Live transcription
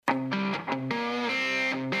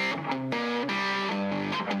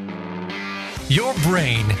Your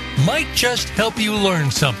brain might just help you learn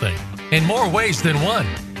something in more ways than one.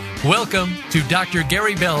 Welcome to Dr.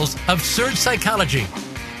 Gary Bell's Absurd Psychology.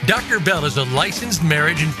 Dr. Bell is a licensed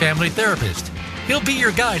marriage and family therapist. He'll be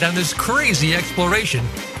your guide on this crazy exploration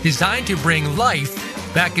designed to bring life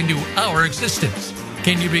back into our existence.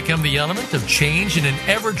 Can you become the element of change in an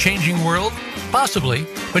ever-changing world? Possibly,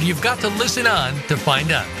 but you've got to listen on to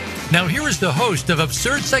find out. Now here is the host of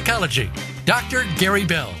Absurd Psychology, Dr. Gary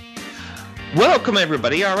Bell. Welcome,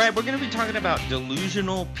 everybody. All right, we're going to be talking about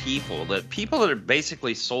delusional people, the people that are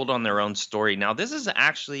basically sold on their own story. Now, this is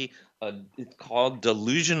actually it's called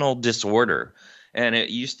delusional disorder, and it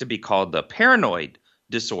used to be called the paranoid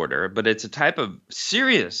disorder, but it's a type of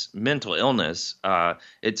serious mental illness.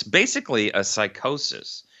 It's basically a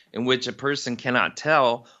psychosis in which a person cannot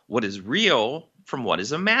tell what is real from what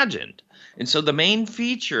is imagined. And so the main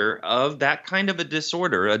feature of that kind of a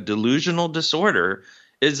disorder, a delusional disorder,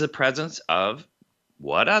 is the presence of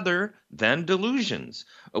what other than delusions,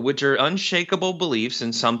 which are unshakable beliefs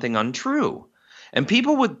in something untrue. And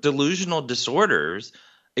people with delusional disorders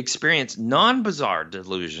experience non-bizarre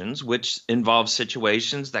delusions, which involve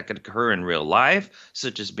situations that could occur in real life,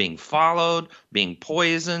 such as being followed, being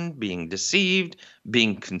poisoned, being deceived,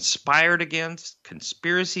 being conspired against,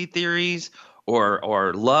 conspiracy theories,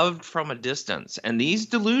 or loved from a distance. And these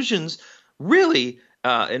delusions really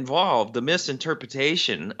involve the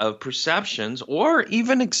misinterpretation of perceptions or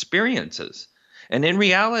even experiences. And in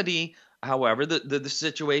reality, however, the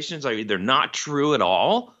situations are either not true at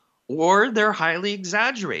all or they're highly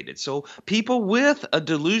exaggerated. So people with a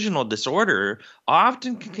delusional disorder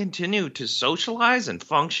often can continue to socialize and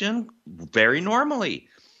function very normally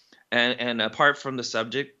and apart from the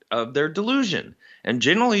subject of their delusion, and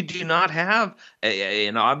generally do not have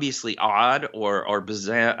an obviously odd or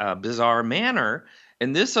bizarre manner.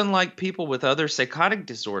 And this, unlike people with other psychotic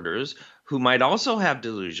disorders who might also have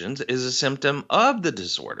delusions, is a symptom of the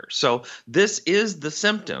disorder. So this is the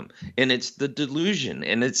symptom, and it's the delusion.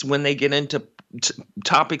 And it's when they get into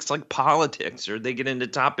topics like politics, or they get into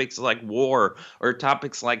topics like war, or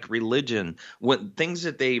topics like religion, when things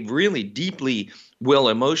that they really deeply will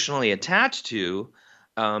emotionally attach to,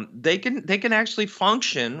 they can actually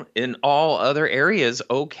function in all other areas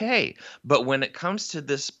okay. But when it comes to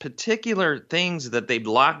this particular things that they've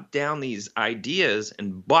locked down these ideas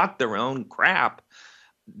and bought their own crap,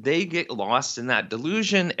 they get lost in that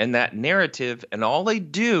delusion and that narrative, and all they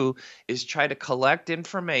do is try to collect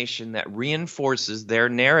information that reinforces their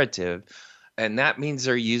narrative. And that means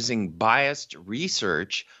they're using biased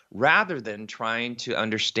research rather than trying to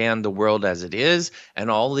understand the world as it is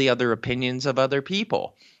and all the other opinions of other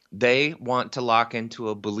people. They want to lock into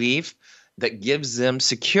a belief that gives them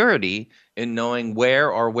security in knowing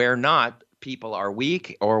where or where not people are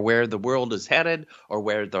weak, or where the world is headed, or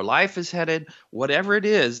where their life is headed. Whatever it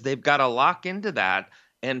is, they've got to lock into that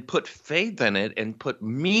and put faith in it and put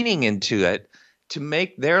meaning into it to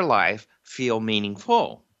make their life feel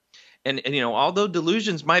meaningful. And although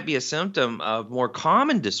delusions might be a symptom of more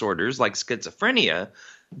common disorders like schizophrenia,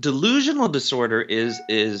 delusional disorder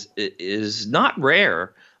is not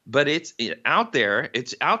rare, but it's out there.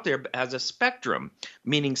 It's out there as a spectrum,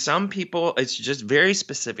 meaning some people it's just very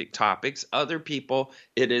specific topics. Other people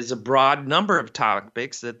it is a broad number of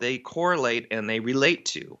topics that they correlate and they relate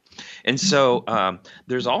to. And so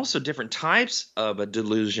there's also different types of a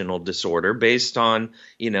delusional disorder based on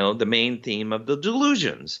the main theme of the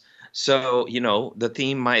delusions. So, the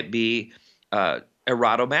theme might be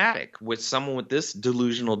erotomatic, with someone with this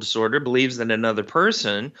delusional disorder believes that another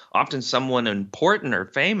person, often someone important or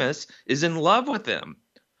famous, is in love with them.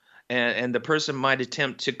 And the person might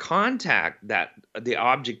attempt to contact the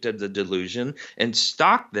object of the delusion and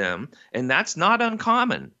stalk them, and that's not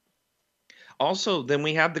uncommon. Also, then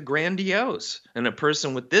we have the grandiose, and a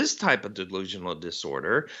person with this type of delusional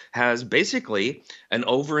disorder has basically an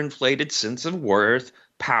overinflated sense of worth,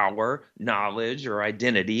 power, knowledge, or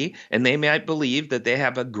identity, and they might believe that they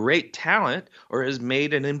have a great talent or has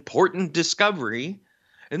made an important discovery.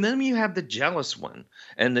 And then you have the jealous one,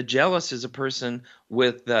 and the jealous is a person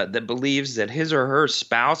with that believes that his or her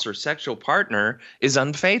spouse or sexual partner is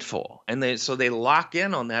unfaithful, and so they lock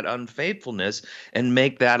in on that unfaithfulness and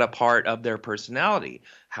make that a part of their personality.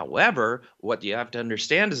 However, what you have to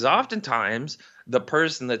understand is oftentimes the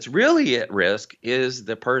person that's really at risk is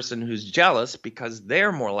the person who's jealous, because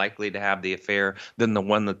they're more likely to have the affair than the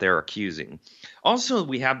one that they're accusing. Also,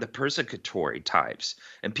 we have the persecutory types,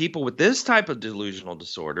 and people with this type of delusional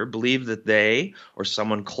disorder believe that they or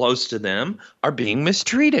someone close to them are being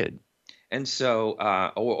mistreated. And so,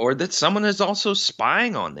 or that someone is also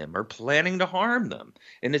spying on them or planning to harm them.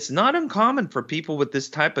 And it's not uncommon for people with this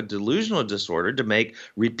type of delusional disorder to make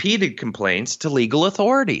repeated complaints to legal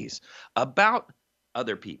authorities about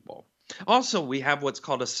other people. Also, we have what's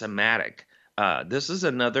called a somatic. This is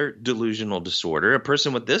another delusional disorder. A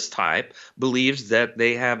person with this type believes that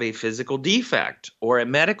they have a physical defect or a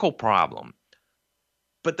medical problem,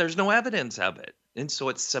 but there's no evidence of it. And so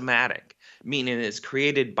it's somatic, meaning it's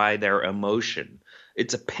created by their emotion.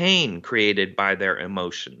 It's a pain created by their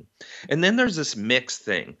emotion. And then there's this mixed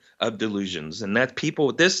thing of delusions, and that people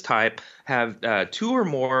with this type have two or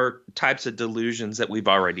more types of delusions that we've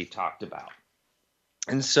already talked about.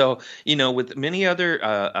 And so, with many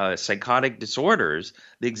other psychotic disorders,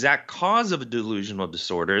 the exact cause of a delusional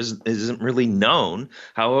disorder isn't really known.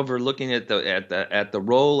 However, looking at the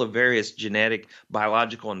role of various genetic,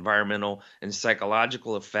 biological, environmental, and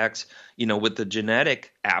psychological effects, with the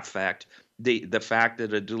genetic affect, the fact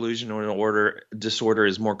that a delusional disorder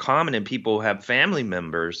is more common in people who have family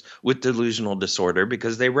members with delusional disorder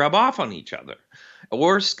because they rub off on each other.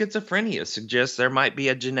 Or schizophrenia suggests there might be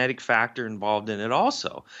a genetic factor involved in it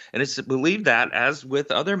also. And it's believed that, as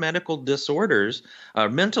with other medical disorders,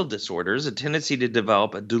 mental disorders, a tendency to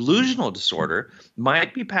develop a delusional disorder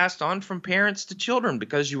might be passed on from parents to children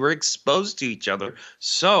because you were exposed to each other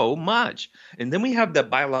so much. And then we have the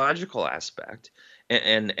biological aspect.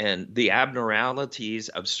 And the abnormalities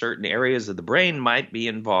of certain areas of the brain might be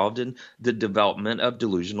involved in the development of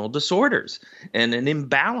delusional disorders, and an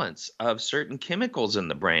imbalance of certain chemicals in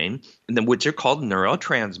the brain, which are called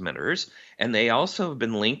neurotransmitters, and they also have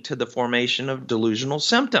been linked to the formation of delusional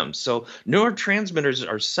symptoms. So neurotransmitters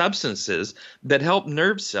are substances that help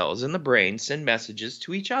nerve cells in the brain send messages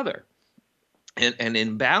to each other. And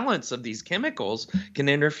imbalance of these chemicals can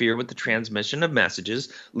interfere with the transmission of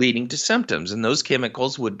messages, leading to symptoms. And those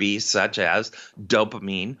chemicals would be such as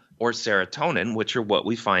dopamine or serotonin, which are what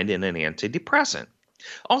we find in an antidepressant.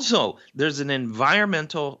 Also, there's an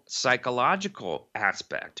environmental psychological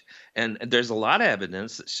aspect, and there's a lot of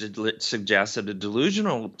evidence that suggests that a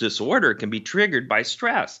delusional disorder can be triggered by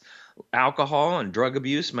stress. Alcohol and drug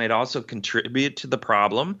abuse might also contribute to the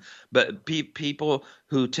problem, but people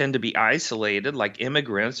who tend to be isolated, like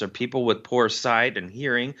immigrants or people with poor sight and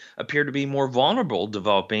hearing, appear to be more vulnerable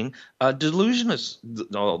developing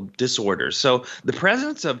delusional disorders. So the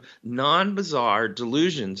presence of non-bizarre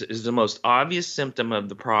delusions is the most obvious symptom of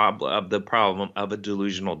the problem of a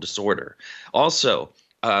delusional disorder. Also,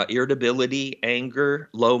 irritability, anger,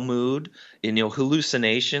 low mood, and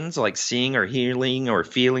hallucinations like seeing or hearing or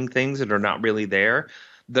feeling things that are not really there,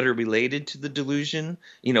 that are related to the delusion.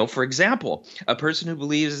 For example, a person who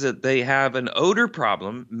believes that they have an odor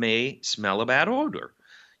problem may smell a bad odor.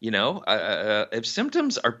 If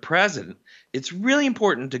symptoms are present, it's really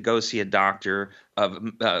important to go see a doctor,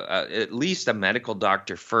 at least a medical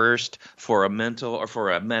doctor first, for a mental or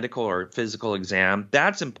for a medical or physical exam.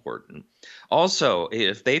 That's important. Also,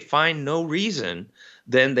 if they find no reason,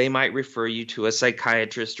 then they might refer you to a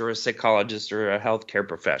psychiatrist or a psychologist or a healthcare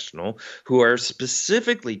professional who are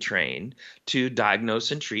specifically trained to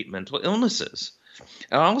diagnose and treat mental illnesses.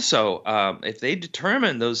 And also, if they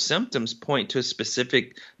determine those symptoms point to a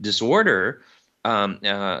specific disorder,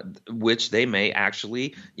 which they may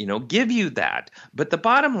actually, give you that. But the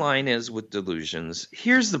bottom line is, with delusions,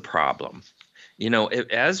 here's the problem.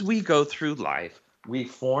 As we go through life, we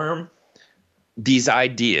form these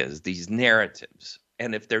ideas, these narratives.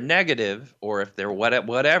 And if they're negative, or if they're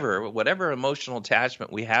whatever emotional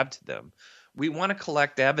attachment we have to them, we want to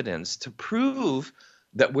collect evidence to prove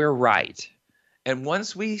that we're right. And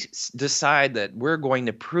once we decide that we're going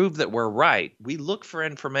to prove that we're right, we look for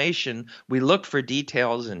information, we look for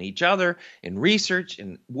details in each other, in research,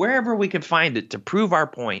 and wherever we can find it to prove our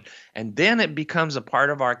point. And then it becomes a part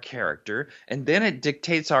of our character, and then it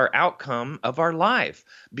dictates our outcome of our life,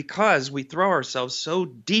 because we throw ourselves so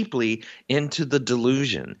deeply into the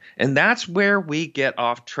delusion. And that's where we get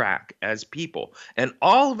off track as people. And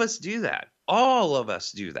all of us do that. All of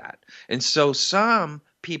us do that. And so some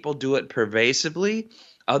people do it pervasively,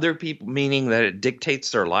 other people, meaning that it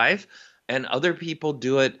dictates their life, and other people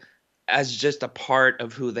do it as just a part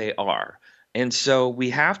of who they are. And so we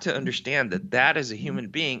have to understand that as a human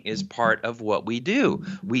being is part of what we do.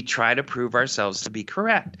 We try to prove ourselves to be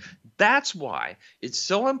correct. That's why it's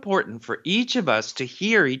so important for each of us to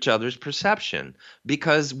hear each other's perception,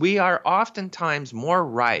 because we are oftentimes more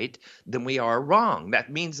right than we are wrong.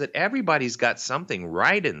 That means that everybody's got something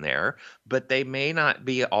right in there, but they may not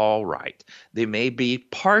be all right. They may be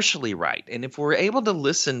partially right. And if we're able to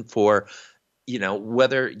listen for,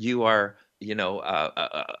 whether you are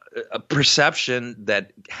a perception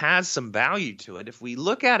that has some value to it. If we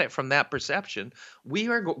look at it from that perception, we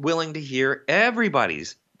are willing to hear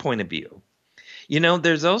everybody's point of view.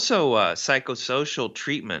 There's also psychosocial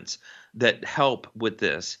treatments that help with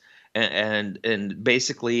this. And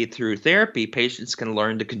basically through therapy, patients can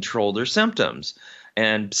learn to control their symptoms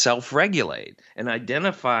and self-regulate and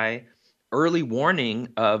identify early warning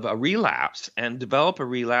of a relapse and develop a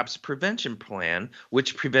relapse prevention plan,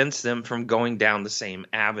 which prevents them from going down the same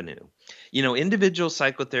avenue. Individual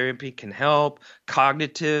psychotherapy can help.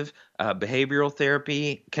 Cognitive behavioral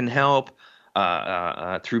therapy can help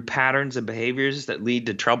through patterns and behaviors that lead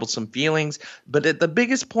to troublesome feelings. But the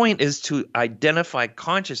biggest point is to identify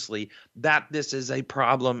consciously that this is a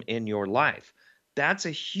problem in your life. That's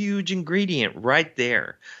a huge ingredient right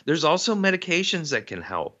there. There's also medications that can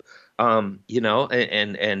help. And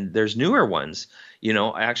there's newer ones,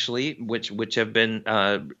 actually, which have been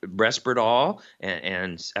Resveratrol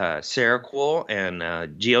and Seroquel and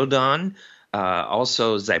Geodon,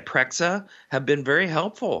 also Zyprexa, have been very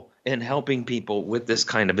helpful in helping people with this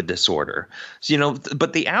kind of a disorder. So,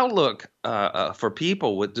 but the outlook for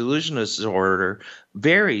people with delusional disorder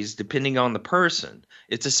varies depending on the person.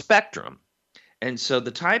 It's a spectrum. And so the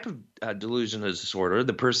type of delusional disorder,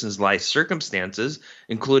 the person's life circumstances,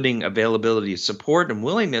 including availability of support and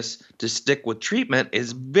willingness to stick with treatment,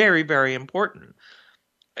 is very, very important.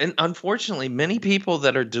 And unfortunately, many people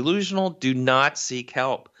that are delusional do not seek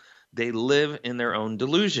help. They live in their own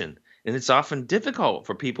delusion. And it's often difficult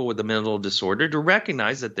for people with a mental disorder to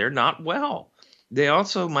recognize that they're not well. They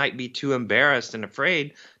also might be too embarrassed and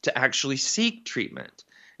afraid to actually seek treatment.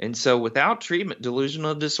 And so without treatment,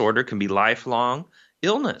 delusional disorder can be lifelong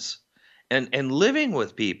illness. And living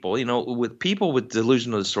with people, with people with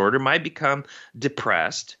delusional disorder might become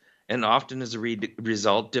depressed, and often as a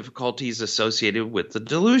result, difficulties associated with the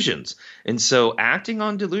delusions. And so acting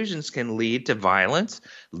on delusions can lead to violence,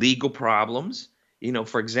 legal problems.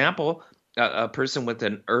 For example, a person with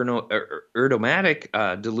an erdomatic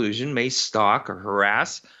delusion may stalk or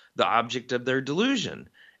harass the object of their delusion,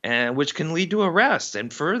 and which can lead to arrest.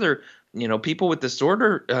 And further, people with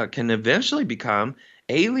disorder can eventually become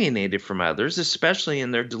alienated from others, especially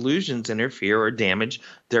in their delusions interfere or damage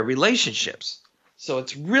their relationships. So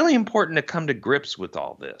it's really important to come to grips with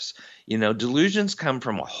all this. Delusions come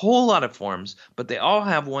from a whole lot of forms, but they all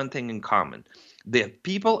have one thing in common. The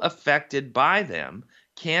people affected by them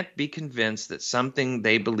can't be convinced that something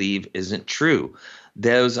they believe isn't true.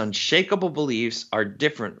 Those unshakable beliefs are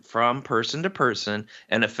different from person to person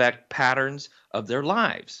and affect patterns of their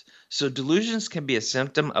lives. So delusions can be a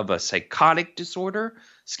symptom of a psychotic disorder,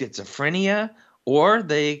 schizophrenia, or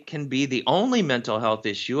they can be the only mental health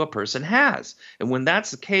issue a person has. And when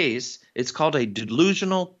that's the case, it's called a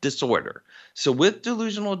delusional disorder. So with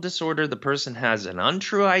delusional disorder, the person has an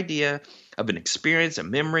untrue idea of an experience, a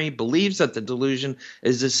memory, believes that the delusion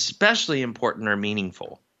is especially important or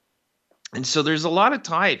meaningful. And so there's a lot of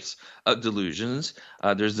types of delusions.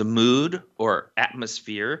 There's the mood or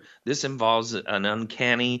atmosphere. This involves an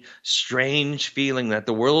uncanny, strange feeling that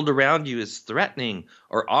the world around you is threatening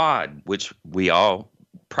or odd, which we all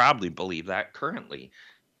probably believe that currently.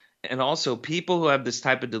 And also people who have this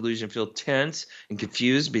type of delusion feel tense and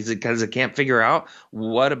confused because they can't figure out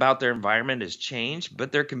what about their environment has changed,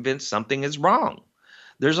 but they're convinced something is wrong.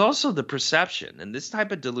 There's also the perception, and this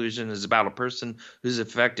type of delusion is about a person who's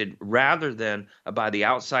affected rather than by the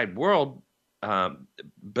outside world,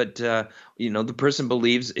 but the person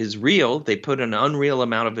believes is real. They put an unreal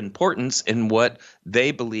amount of importance in what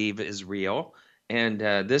they believe is real, and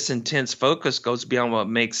this intense focus goes beyond what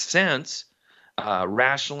makes sense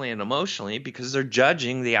rationally and emotionally because they're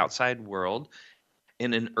judging the outside world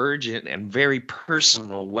in an urgent and very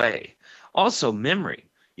personal way. Also, memory.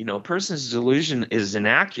 A person's delusion is an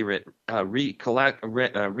accurate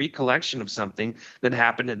recollection of something that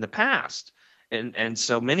happened in the past. And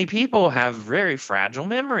so many people have very fragile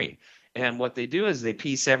memory. And what they do is they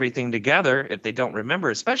piece everything together. If they don't remember,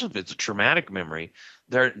 especially if it's a traumatic memory,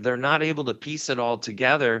 they're not able to piece it all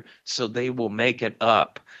together, so they will make it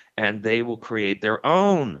up and they will create their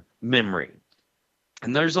own memory.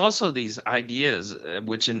 And there's also these ideas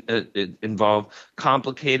which involve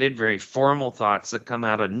complicated, very formal thoughts that come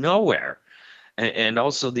out of nowhere. And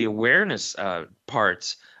also the awareness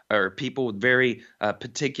parts are people with very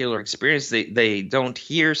particular experience. They don't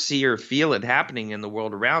hear, see, or feel it happening in the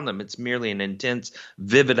world around them. It's merely an intense,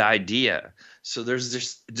 vivid idea. So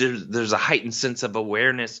there's a heightened sense of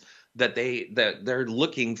awareness that they're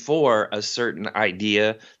looking for a certain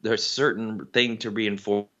idea, there's a certain thing to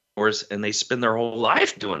reinforce, and they spend their whole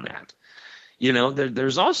life doing that.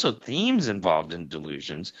 There's also themes involved in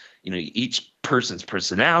delusions. Each person's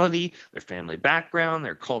personality, their family background,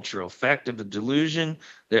 their cultural effect of the delusion.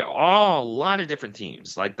 They're all a lot of different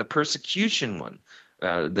themes, like the persecution one.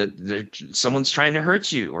 That someone's trying to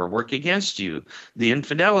hurt you or work against you. The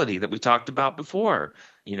infidelity that we talked about before.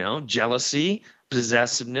 Jealousy,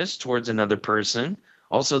 possessiveness towards another person.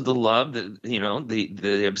 Also the love that,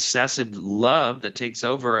 the obsessive love that takes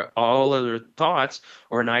over all other thoughts,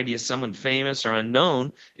 or an idea someone famous or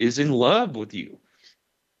unknown is in love with you.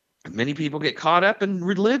 Many people get caught up in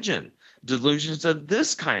religion. Delusions of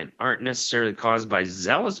this kind aren't necessarily caused by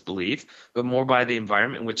zealous belief, but more by the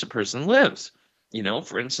environment in which a person lives.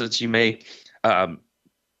 For instance, you may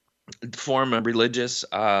form a religious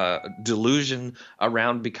delusion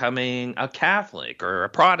around becoming a Catholic or a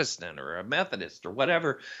Protestant or a Methodist or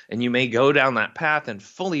whatever, and you may go down that path and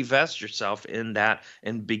fully vest yourself in that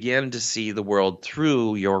and begin to see the world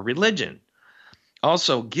through your religion.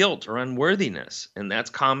 Also, guilt or unworthiness, and that's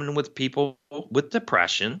common with people with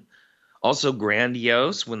depression. Also,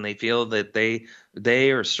 grandiose, when they feel that they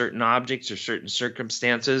or certain objects or certain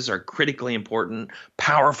circumstances are critically important,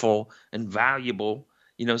 powerful, and valuable.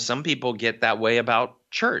 Some people get that way about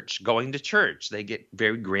church, going to church. They get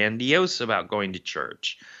very grandiose about going to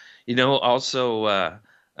church. Also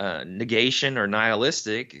negation or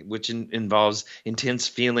nihilistic, which involves intense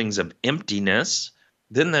feelings of emptiness.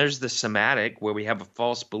 Then there's the somatic, where we have a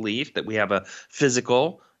false belief that we have a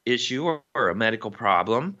physical issue or a medical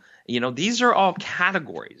problem. These are all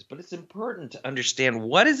categories, but it's important to understand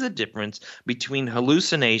what is the difference between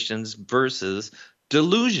hallucinations versus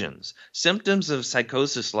delusions. Symptoms of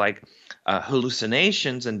psychosis like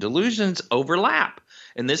hallucinations and delusions overlap,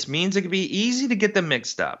 and this means it can be easy to get them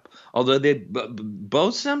mixed up. Although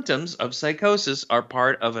both symptoms of psychosis are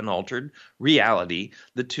part of an altered reality,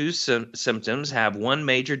 the two symptoms have one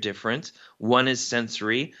major difference. One is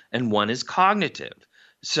sensory and one is cognitive.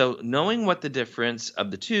 So knowing what the difference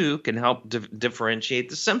of the two can help differentiate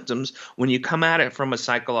the symptoms when you come at it from a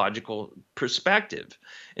psychological perspective.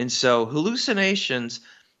 And so hallucinations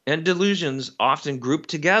and delusions often group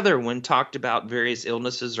together when talked about various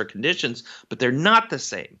illnesses or conditions, but they're not the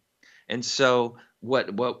same. And so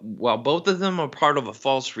while both of them are part of a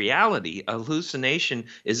false reality, a hallucination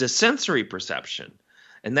is a sensory perception.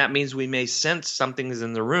 And that means we may sense something is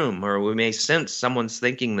in the room, or we may sense someone's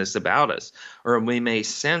thinking this about us, or we may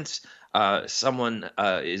sense someone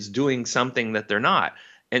is doing something that they're not.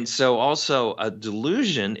 And so also a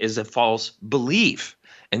delusion is a false belief,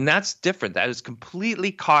 and that's different. That is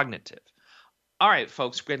completely cognitive. All right,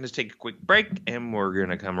 folks, we're going to take a quick break, and we're going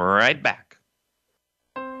to come right back.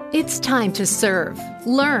 It's time to serve,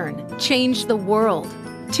 learn, change the world.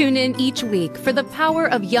 Tune in each week for the power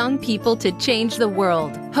of young people to change the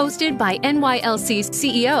world, hosted by NYLC's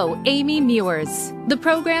CEO, Amy Mewers. The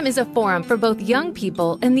program is a forum for both young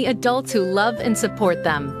people and the adults who love and support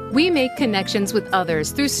them. We make connections with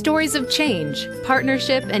others through stories of change,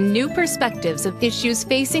 partnership, and new perspectives of issues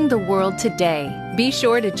facing the world today. Be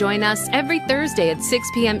sure to join us every Thursday at 6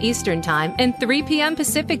 p.m. Eastern Time and 3 p.m.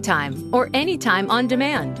 Pacific Time, or anytime on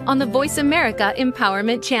demand on the Voice America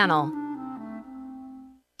Empowerment Channel.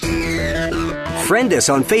 Friend us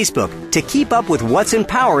on Facebook to keep up with what's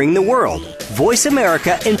empowering the world. Voice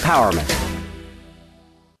America Empowerment.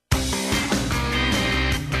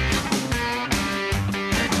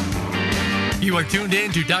 You are tuned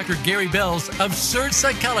in to Dr. Gary Bell's Absurd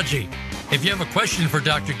Psychology. If you have a question for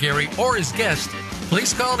Dr. Gary or his guest,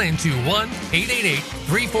 please call in to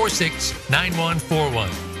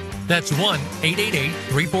 1-888-346-9141. That's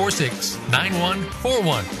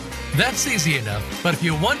 1-888-346-9141. That's easy enough, but if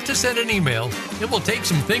you want to send an email, it will take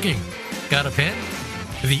some thinking. Got a pen?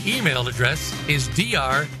 The email address is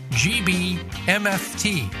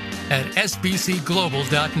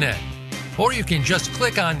drgbmft@sbcglobal.net. Or you can just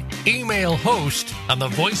click on Email Host on the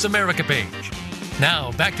Voice America page.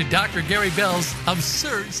 Now, back to Dr. Gary Bell's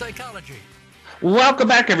Absurd Psychology. Welcome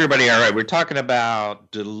back, everybody. All right, we're talking about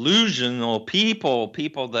delusional people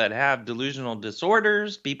that have delusional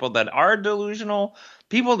disorders, people that are delusional,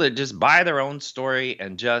 people that just buy their own story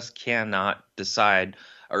and just cannot decide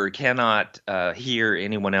or cannot hear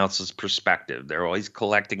anyone else's perspective. They're always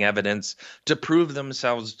collecting evidence to prove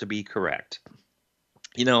themselves to be correct.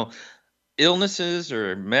 Illnesses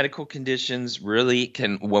or medical conditions really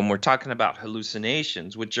can, when we're talking about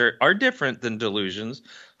hallucinations, which are different than delusions.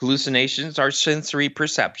 Hallucinations are sensory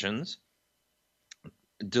perceptions.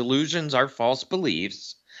 Delusions are false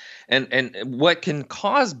beliefs. And what can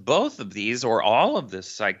cause both of these or all of this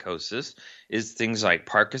psychosis is things like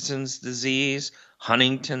Parkinson's disease,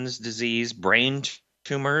 Huntington's disease, brain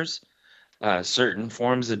tumors. certain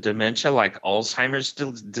forms of dementia like Alzheimer's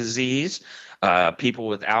disease, people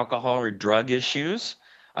with alcohol or drug issues,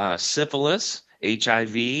 syphilis,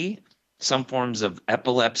 HIV, some forms of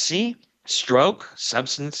epilepsy, stroke,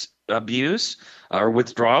 substance abuse, or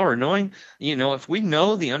withdrawal, or knowing, if we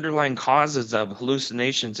know the underlying causes of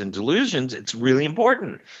hallucinations and delusions, it's really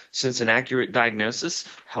important, since an accurate diagnosis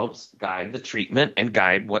helps guide the treatment and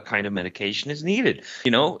guide what kind of medication is needed.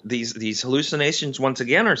 These hallucinations, once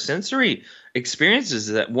again, are sensory experiences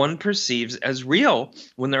that one perceives as real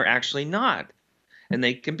when they're actually not. And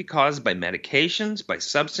they can be caused by medications, by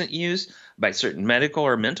substance use, by certain medical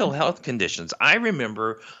or mental health conditions. I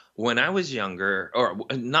remember when I was younger, or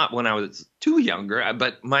not when I was too younger,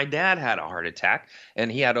 but my dad had a heart attack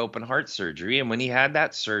and he had open heart surgery. And when he had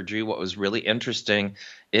that surgery, what was really interesting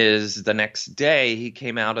is the next day he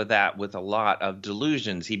came out of that with a lot of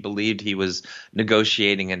delusions. He believed he was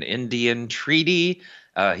negotiating an Indian treaty.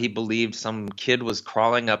 He believed some kid was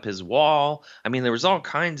crawling up his wall. I mean, there was all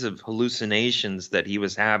kinds of hallucinations that he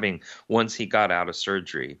was having once he got out of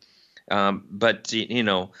surgery. But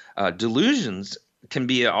delusions can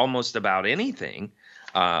be almost about anything.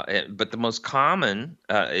 But the most common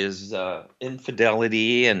is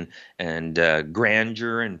infidelity and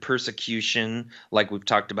grandeur and persecution, like we've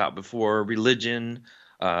talked about before, religion,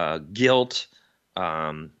 guilt,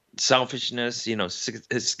 selfishness,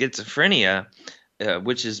 schizophrenia,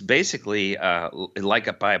 which is basically like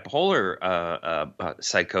a bipolar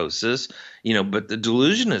psychosis, but the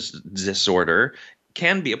delusionist disorder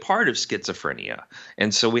can be a part of schizophrenia.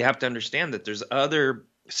 And so we have to understand that there's other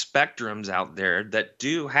spectrums out there that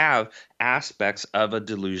do have aspects of a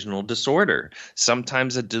delusional disorder.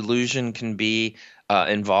 Sometimes a delusion can be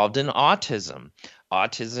involved in autism.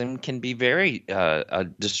 Autism can be very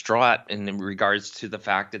distraught in regards to the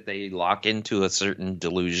fact that they lock into a certain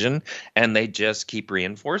delusion and they just keep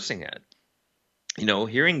reinforcing it.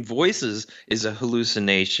 Hearing voices is a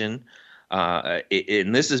hallucination.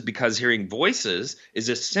 And this is because hearing voices is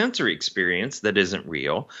a sensory experience that isn't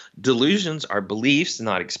real. Delusions are beliefs,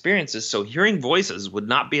 not experiences. So hearing voices would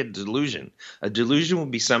not be a delusion. A delusion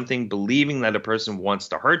would be something believing that a person wants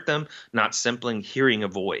to hurt them, not simply hearing a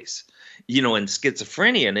voice. In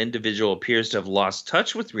schizophrenia, an individual appears to have lost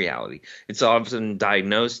touch with reality. It's often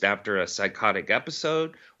diagnosed after a psychotic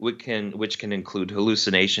episode, which can include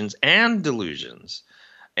hallucinations and delusions.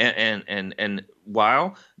 And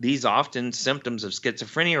while these often symptoms of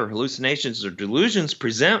schizophrenia or hallucinations or delusions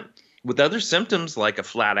present with other symptoms like a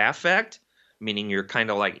flat affect, meaning you're kind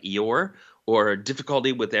of like Eeyore, or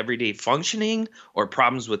difficulty with everyday functioning, or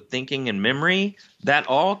problems with thinking and memory, that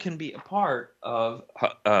all can be a part of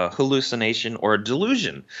a hallucination or a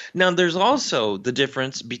delusion. Now, there's also the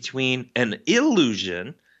difference between an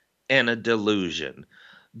illusion and a delusion.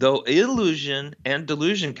 Though illusion and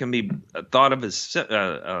delusion can be thought of as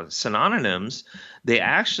synonyms, they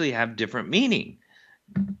actually have different meaning.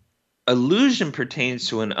 Illusion pertains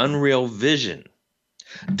to an unreal vision.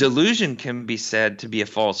 Delusion can be said to be a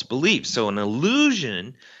false belief. So an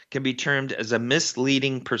illusion can be termed as a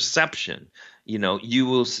misleading perception. You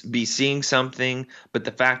will be seeing something, but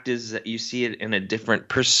the fact is that you see it in a different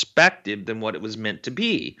perspective than what it was meant to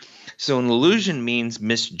be. So an illusion means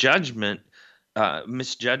misjudging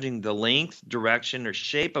the length, direction, or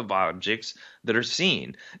shape of objects that are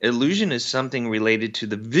seen. Illusion is something related to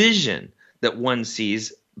the vision that one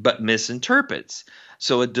sees but misinterprets.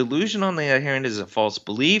 So a delusion, on the other hand, is a false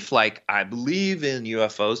belief, like I believe in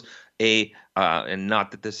UFOs, and not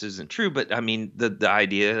that this isn't true, but I mean, the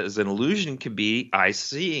idea is an illusion could be I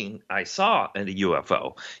saw a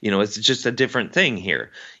UFO. It's just a different thing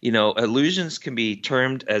here. Illusions can be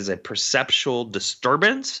termed as a perceptual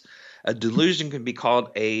disturbance. A delusion can be called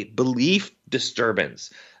a belief disturbance.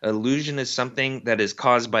 Illusion is something that is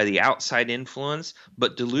caused by the outside influence,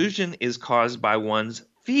 but delusion is caused by one's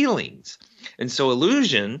feelings. And so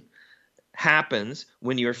illusion happens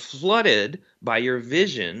when you're flooded by your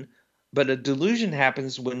vision, but a delusion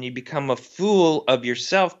happens when you become a fool of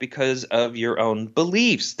yourself because of your own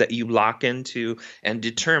beliefs that you lock into and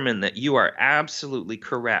determine that you are absolutely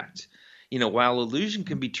correct. While illusion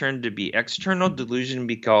can be turned to be external, delusion can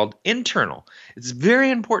be called internal. It's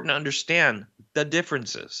very important to understand the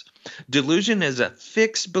differences. Delusion is a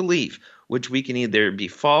fixed belief, which we can either be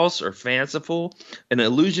false or fanciful. An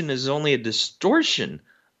illusion is only a distortion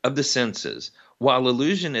of the senses. While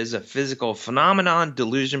illusion is a physical phenomenon,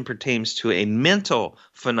 delusion pertains to a mental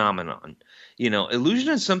phenomenon.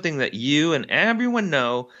 Illusion is something that you and everyone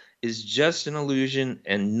know is just an illusion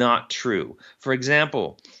and not true. For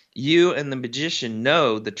example, you and the magician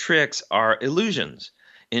know the tricks are illusions.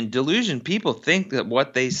 In delusion, people think that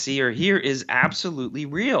what they see or hear is absolutely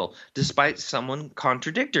real, despite someone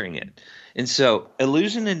contradicting it. And so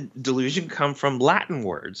illusion and delusion come from Latin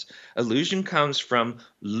words. Illusion comes from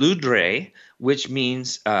ludere, which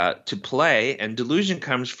means to play, and delusion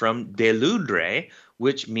comes from deludere,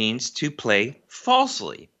 which means to play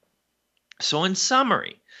falsely. So in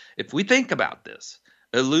summary, if we think about this,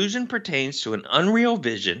 illusion pertains to an unreal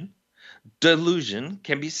vision. Delusion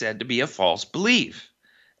can be said to be a false belief.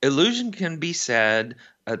 Illusion can be said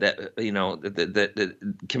that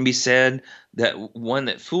can be said that one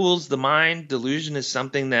that fools the mind. Delusion is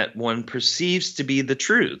something that one perceives to be the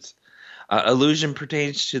truth. Illusion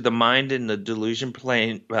pertains to the mind, and the delusion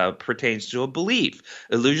pertains to a belief.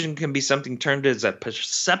 Illusion can be something termed as a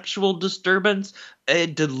perceptual disturbance. A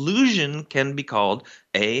delusion can be called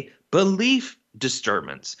a belief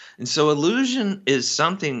disturbance. And so illusion is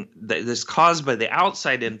something that is caused by the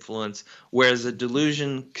outside influence, whereas a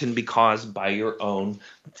delusion can be caused by your own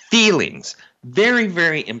feelings. Very,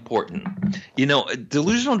 very important.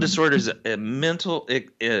 Delusional disorder is a mental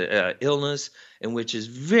illness in which is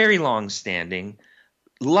very long-standing,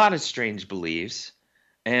 a lot of strange beliefs,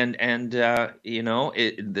 and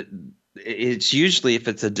it's usually, if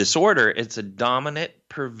it's a disorder, it's a dominant,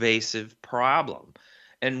 pervasive problem.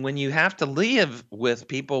 And when you have to live with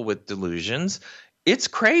people with delusions, it's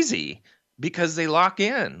crazy because they lock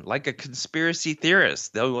in like a conspiracy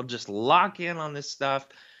theorist. They will just lock in on this stuff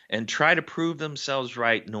and try to prove themselves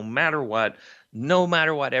right no matter what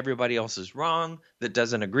everybody else is wrong that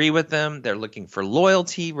doesn't agree with them. They're looking for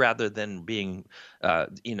loyalty rather than being,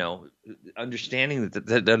 understanding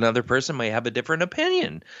that another person may have a different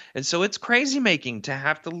opinion. And so it's crazy making to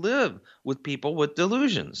have to live with people with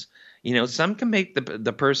delusions. Some can make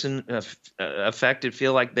the person affected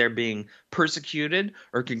feel like they're being persecuted,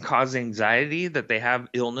 or can cause anxiety that they have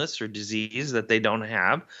illness or disease that they don't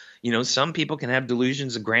have. Some people can have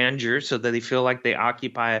delusions of grandeur so that they feel like they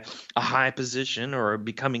occupy a high position or are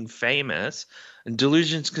becoming famous. And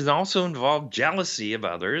delusions can also involve jealousy of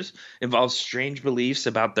others, involve strange beliefs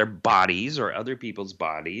about their bodies or other people's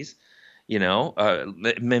bodies. They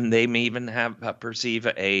may even perceive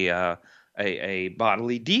a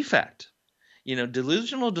bodily defect.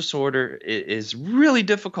 Delusional disorder is really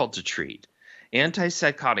difficult to treat.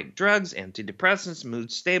 Antipsychotic drugs, antidepressants, mood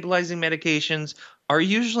stabilizing medications are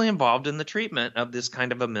usually involved in the treatment of this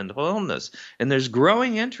kind of a mental illness. And there's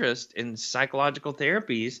growing interest in psychological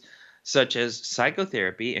therapies such as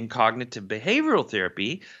psychotherapy and cognitive behavioral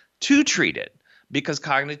therapy to treat it, because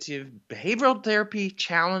cognitive behavioral therapy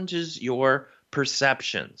challenges your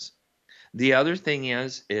perceptions. The other thing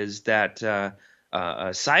is that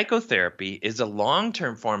psychotherapy is a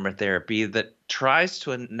long-term form of therapy that tries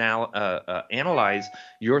to analyze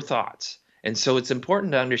your thoughts. And so it's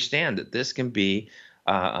important to understand that this can be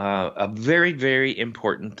a very, very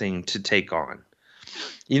important thing to take on.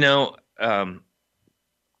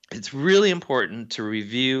 It's really important to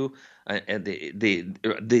review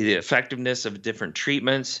the effectiveness of different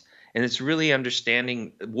treatments. And it's really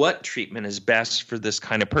understanding what treatment is best for this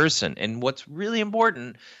kind of person. And what's really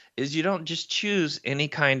important is you don't just choose any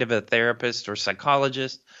kind of a therapist or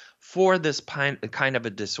psychologist for this kind of a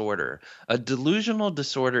disorder. A delusional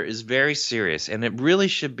disorder is very serious, and it really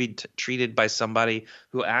should be treated by somebody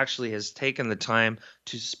who actually has taken the time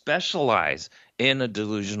to specialize in a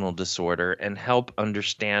delusional disorder and help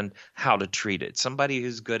understand how to treat it. Somebody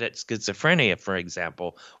who's good at schizophrenia, for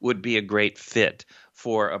example, would be a great fit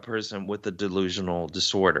for a person with a delusional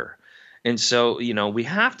disorder. And so, we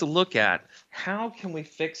have to look at how can we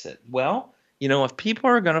fix it? Well, if people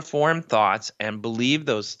are going to form thoughts and believe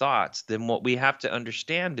those thoughts, then what we have to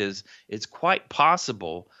understand is it's quite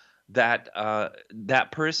possible that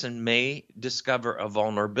that person may discover a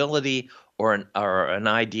vulnerability or an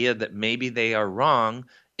idea that maybe they are wrong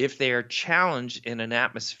if they are challenged in an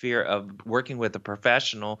atmosphere of working with a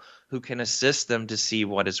professional who can assist them to see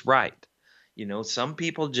what is right. Some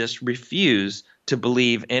people just refuse to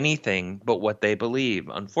believe anything but what they believe,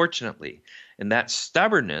 unfortunately. And that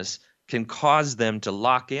stubbornness can cause them to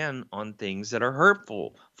lock in on things that are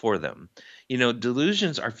hurtful for them.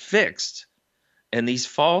 Delusions are fixed, and these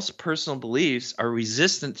false personal beliefs are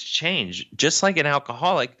resistant to change. Just like an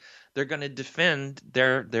alcoholic, they're going to defend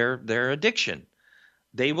their addiction.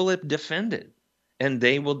 They will defend it, and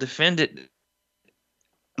they will defend it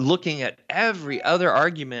looking at every other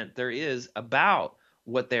argument there is about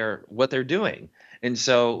what they're doing, and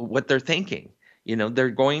so what they're thinking. They're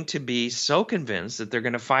going to be so convinced that they're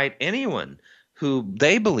going to fight anyone who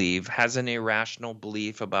they believe has an irrational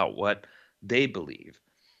belief about what they believe.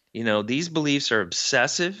 These beliefs are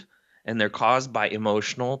obsessive and they're caused by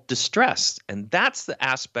emotional distress. And that's the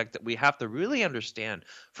aspect that we have to really understand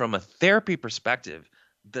from a therapy perspective.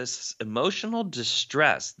 This emotional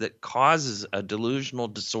distress that causes a delusional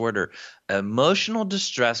disorder. Emotional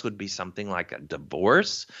distress would be something like a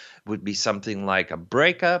divorce, would be something like a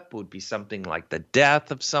breakup, would be something like the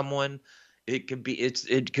death of someone. It could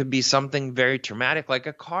be something very traumatic like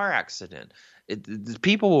a car accident.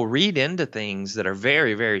 People will read into things that are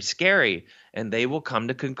very, very scary, and they will come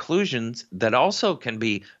to conclusions that also can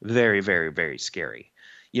be very, very, very scary.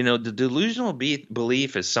 The delusional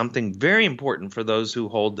belief is something very important for those who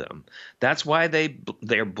hold them. That's why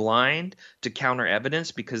they're blind to counter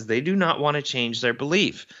evidence, because they do not want to change their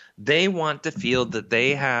belief. They want to feel that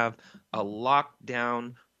they have a locked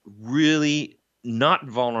down, really not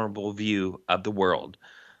vulnerable view of the world.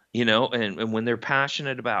 And when they're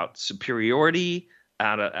passionate about superiority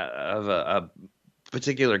out of a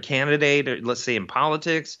particular candidate, or let's say in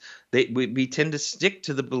politics, we tend to stick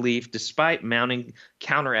to the belief despite mounting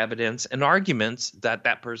counter evidence and arguments that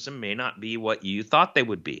that person may not be what you thought they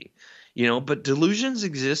would be. But delusions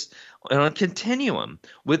exist on a continuum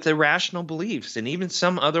with irrational beliefs, and even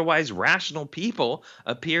some otherwise rational people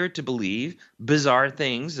appear to believe bizarre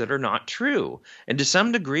things that are not true. And to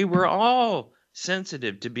some degree, we're all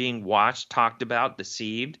sensitive to being watched, talked about,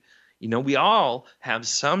 deceived. We all have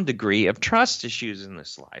some degree of trust issues in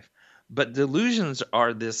this life, but delusions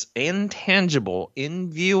are this intangible,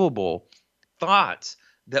 inviewable thoughts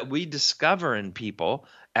that we discover in people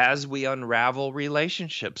as we unravel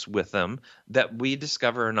relationships with them that we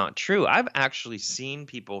discover are not true. I've actually seen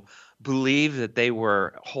people believe that they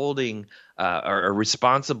were holding or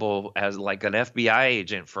responsible as like an FBI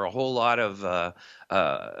agent for a whole lot of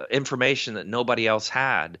information that nobody else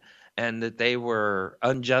had, and that they were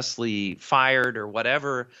unjustly fired or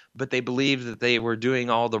whatever, but they believed that they were doing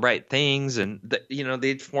all the right things, and that,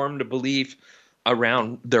 they'd formed a belief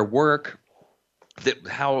around their work, that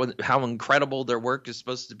how incredible their work is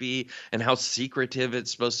supposed to be, and how secretive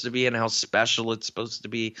it's supposed to be, and how special it's supposed to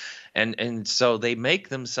be, and so they make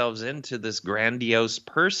themselves into this grandiose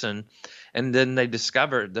person. And then they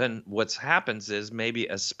discover, then what happens is maybe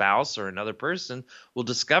a spouse or another person will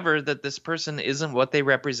discover that this person isn't what they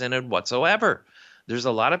represented whatsoever. There's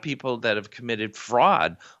a lot of people that have committed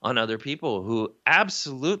fraud on other people who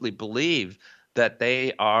absolutely believe that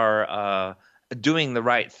they are doing the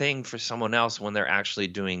right thing for someone else when they're actually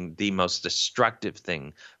doing the most destructive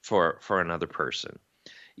thing for another person.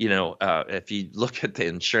 If you look at the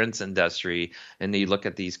insurance industry and you look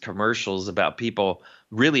at these commercials about people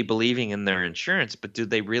really believing in their insurance, but do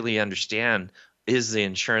they really understand, is the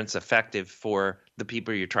insurance effective for the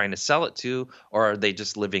people you're trying to sell it to, or are they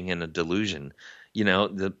just living in a delusion?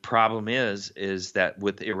 The problem is that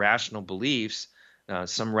with irrational beliefs,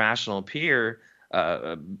 some rational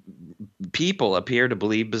people appear to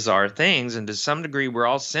believe bizarre things, and to some degree we're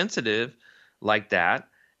all sensitive like that.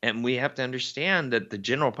 And we have to understand that the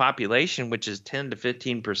general population, which is 10 to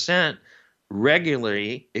 15%,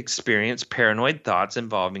 regularly experience paranoid thoughts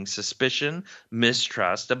involving suspicion,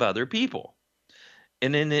 mistrust of other people.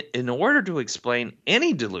 And in order to explain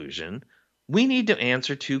any delusion, we need to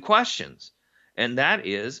answer two questions. And that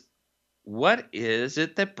is, what is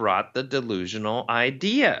it that brought the delusional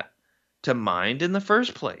idea to mind in the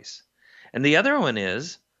first place? And the other one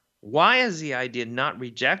is, why is the idea not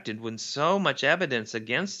rejected when so much evidence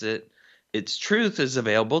against its truth is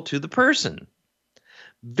available to the person?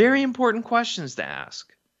 Very important questions to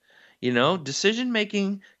ask. Decision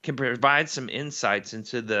making can provide some insights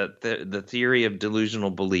into the theory of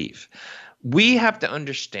delusional belief. We have to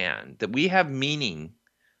understand that we have meaning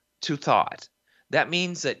to thought. That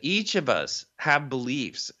means that each of us have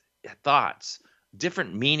beliefs, thoughts,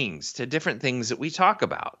 different meanings to different things that we talk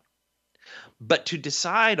about. But to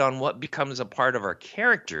decide on what becomes a part of our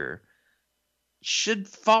character should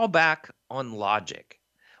fall back on logic.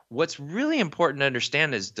 What's really important to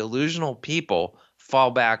understand is delusional people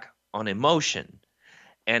fall back on emotion.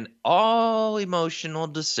 And all emotional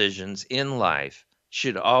decisions in life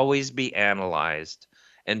should always be analyzed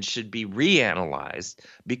and should be reanalyzed,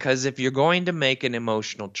 because if you're going to make an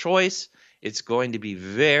emotional choice, it's going to be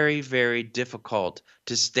very, very difficult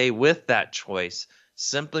to stay with that choice,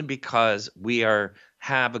 simply because we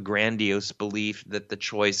have a grandiose belief that the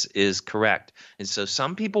choice is correct. And so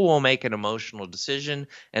some people will make an emotional decision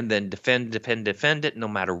and then defend it no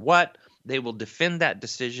matter what. They will defend that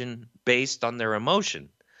decision based on their emotion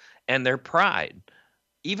and their pride,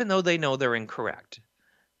 even though they know they're incorrect.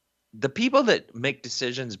 The people that make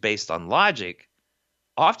decisions based on logic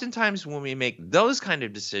oftentimes when we make those kind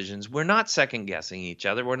of decisions, we're not second guessing each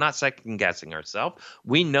other. We're not second guessing ourselves.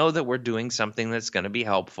 We know that we're doing something that's going to be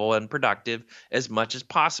helpful and productive as much as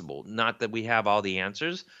possible. Not that we have all the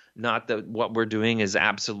answers, not that what we're doing is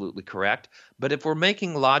absolutely correct, but if we're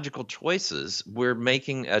making logical choices, we're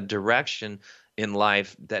making a direction in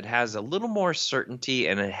life that has a little more certainty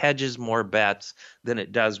and it hedges more bets than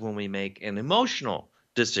it does when we make an emotional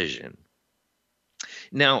decision.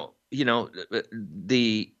 Now,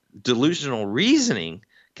 the delusional reasoning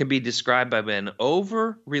can be described by an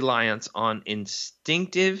over-reliance on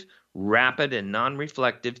instinctive, rapid, and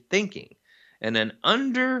non-reflective thinking, and an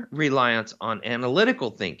under-reliance on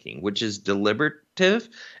analytical thinking, which is deliberative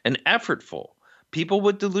and effortful. People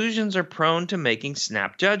with delusions are prone to making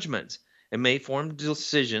snap judgments and may form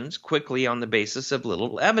decisions quickly on the basis of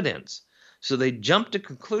little evidence. So they jump to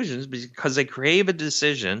conclusions because they crave a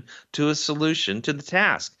decision to a solution to the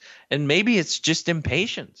task. And maybe it's just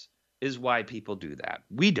impatience is why people do that.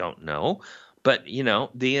 We don't know. But,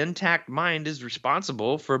 the intact mind is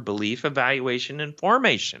responsible for belief, evaluation, and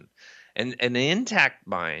formation. And an intact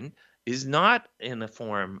mind is not in a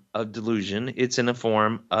form of delusion. It's in a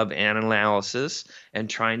form of analysis and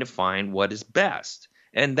trying to find what is best.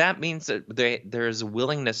 And that means that there is a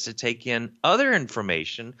willingness to take in other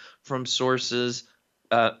information from sources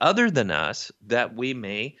other than us that we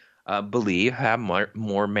may believe have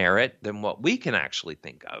more merit than what we can actually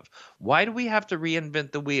think of. Why do we have to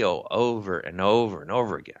reinvent the wheel over and over and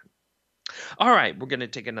over again? All right, we're going to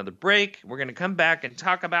take another break. We're going to come back and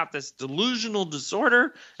talk about this delusional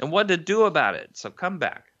disorder and what to do about it. So come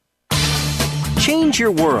back. Change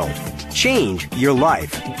your world. Change your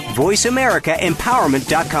life.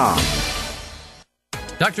 VoiceAmericaEmpowerment.com.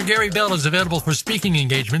 Dr. Gary Bell is available for speaking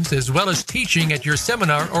engagements as well as teaching at your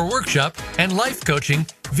seminar or workshop and life coaching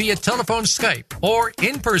via telephone, Skype, or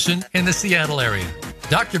in person in the Seattle area.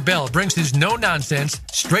 Dr. Bell brings his no-nonsense,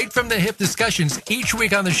 straight-from-the-hip discussions each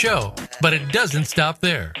week on the show, but it doesn't stop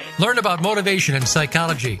there. Learn about motivation and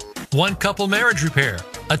psychology, one-couple marriage repair,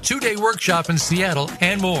 a 2-day workshop in Seattle,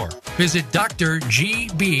 and more. Visit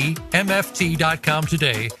drgbmft.com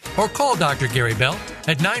today or call Dr. Gary Bell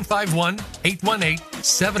at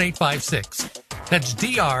 951-818-7856. That's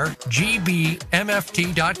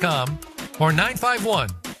drgbmft.com or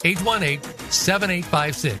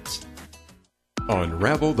 951-818-7856.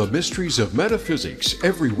 Unravel the mysteries of metaphysics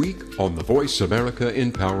every week on the Voice America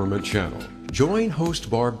Empowerment Channel. Join host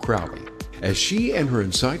Barb Crowley as she and her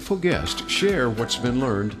insightful guest share what's been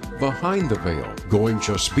learned behind the veil, going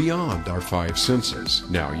just beyond our 5 senses.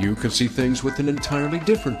 Now you can see things with an entirely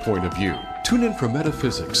different point of view. Tune in for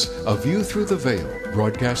Metaphysics, A View Through the Veil,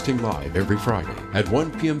 broadcasting live every Friday at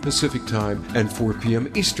 1 p.m. Pacific Time and 4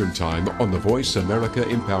 p.m. Eastern Time on the Voice America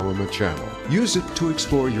Empowerment Channel. Use it to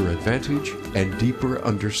explore your advantage and deeper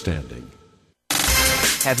understanding.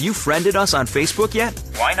 Have you friended us on Facebook yet?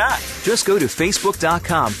 Why not? Just go to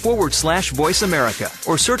facebook.com/Voice America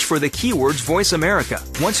or search for the keywords Voice America.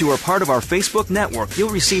 Once you are part of our Facebook network,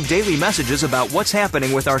 you'll receive daily messages about what's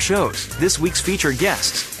happening with our shows, this week's featured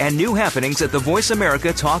guests, and new happenings at the Voice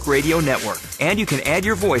America Talk Radio Network. And you can add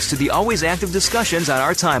your voice to the always active discussions on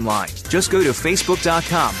our timeline. Just go to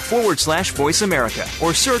facebook.com/Voice America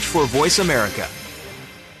or search for Voice America.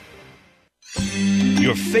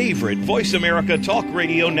 Your favorite Voice America Talk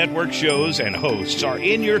Radio Network shows and hosts are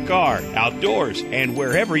in your car, outdoors, and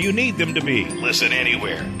wherever you need them to be. Listen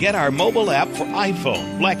anywhere. Get our mobile app for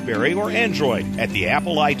iPhone, BlackBerry, or Android at the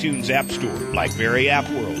Apple iTunes App Store, BlackBerry App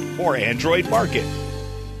World, or Android Market.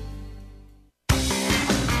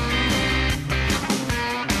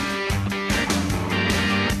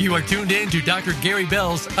 You are tuned in to Dr. Gary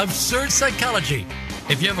Bell's Absurd Psychology.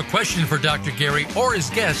 If you have a question for Dr. Gary or his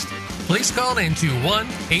guest, please call in to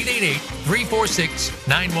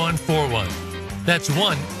 1-888-346-9141. That's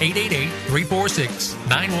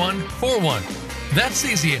 1-888-346-9141. That's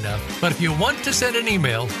easy enough, but if you want to send an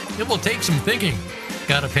email, it will take some thinking.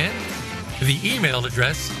 Got a pen? The email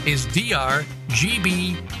address is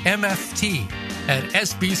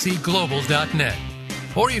drgbmft@sbcglobal.net.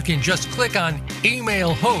 Or you can just click on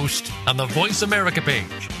Email Host on the Voice America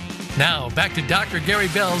page. Now, back to Dr. Gary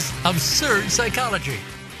Bell's Absurd Psychology.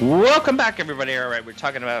 Welcome back, everybody. All right, we're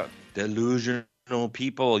talking about delusional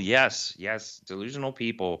people. Yes, delusional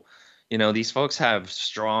people. These folks have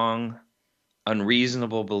strong,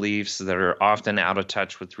 unreasonable beliefs that are often out of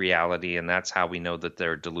touch with reality, and that's how we know that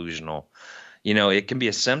they're delusional. It can be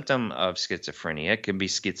a symptom of schizophrenia. It can be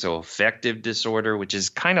schizoaffective disorder, which is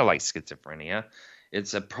kind of like schizophrenia.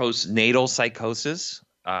 It's a postnatal psychosis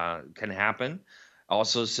can happen.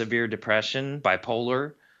 Also severe depression,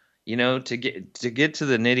 bipolar. To get to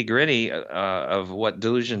the nitty-gritty of what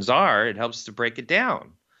delusions are, it helps to break it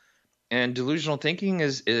down. And delusional thinking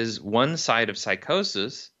is one side of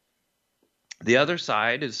psychosis. The other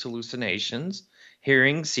side is hallucinations,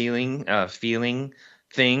 hearing, seeing, feeling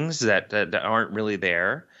things that aren't really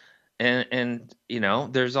there. And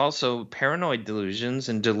there's also paranoid delusions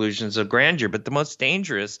and delusions of grandeur. But the most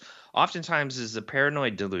dangerous oftentimes is the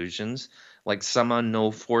paranoid delusions, like some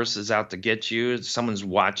unknown force is out to get you, someone's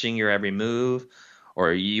watching your every move,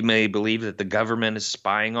 or you may believe that the government is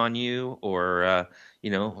spying on you, or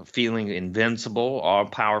feeling invincible, all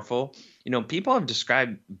powerful. People have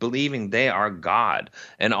described believing they are God.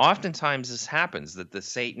 And oftentimes this happens, that the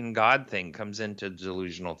Satan God thing comes into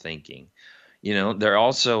delusional thinking. They're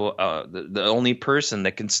also the only person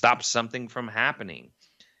that can stop something from happening.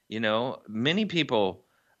 Many people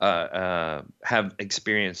have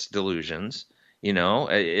experienced delusions.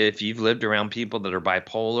 If you've lived around people that are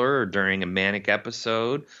bipolar or during a manic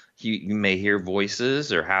episode, you may hear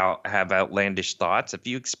voices or have outlandish thoughts. If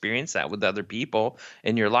you experience that with other people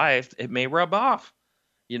in your life, it may rub off.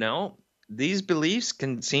 These beliefs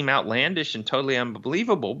can seem outlandish and totally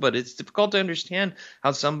unbelievable, but it's difficult to understand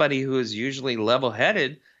how somebody who is usually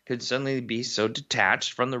level-headed could suddenly be so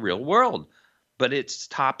detached from the real world. But it's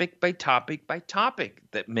topic by topic by topic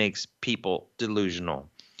that makes people delusional.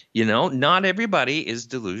 Not everybody is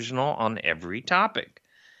delusional on every topic.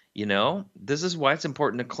 This is why it's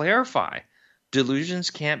important to clarify.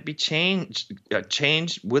 Delusions can't be changed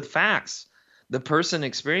with facts. The person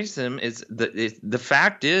experiencing them is the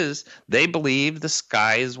fact is they believe the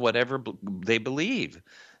sky is whatever they believe.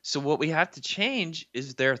 So what we have to change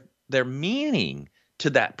is their meaning to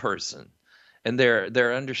that person and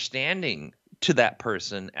their understanding to that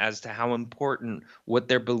person as to how important what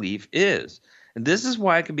their belief is. And this is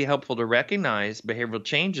why it can be helpful to recognize behavioral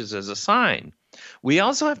changes as a sign. We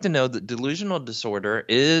also have to know that delusional disorder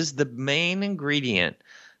is the main ingredient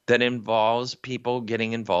that involves people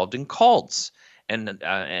getting involved in cults and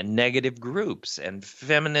negative groups and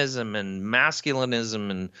feminism and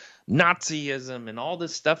masculinism and Nazism and all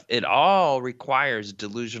this stuff. It all requires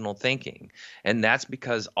delusional thinking. And that's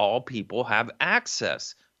because all people have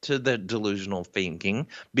access to the delusional thinking,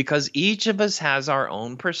 because each of us has our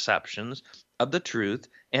own perceptions of the truth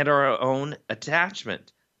and our own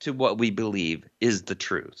attachment to what we believe is the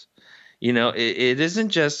truth. It isn't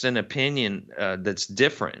just an opinion that's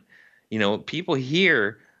different. People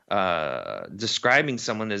hear describing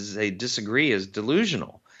someone as they disagree as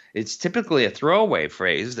delusional. It's typically a throwaway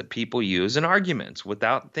phrase that people use in arguments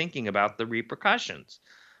without thinking about the repercussions.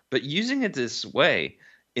 But using it this way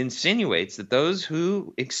insinuates that those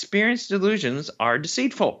who experience delusions are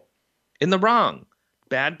deceitful, in the wrong,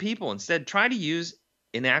 bad people. Instead, try to use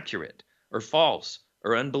inaccurate or false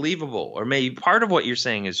or unbelievable, or maybe part of what you're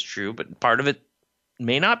saying is true, but part of it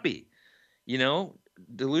may not be.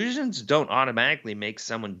 Delusions don't automatically make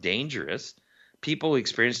someone dangerous. People who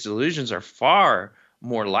experience delusions are far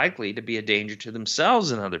more likely to be a danger to themselves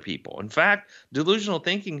than other people. In fact, delusional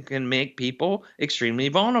thinking can make people extremely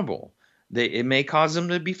vulnerable. It may cause them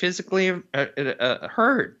to be physically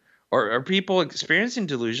hurt. Or people experiencing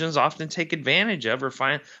delusions often take advantage of or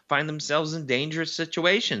find themselves in dangerous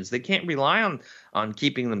situations. They can't rely on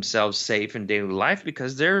keeping themselves safe in daily life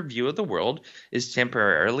because their view of the world is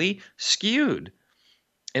temporarily skewed.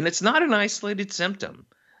 And it's not an isolated symptom.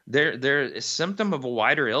 They're a symptom of a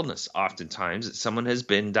wider illness oftentimes that someone has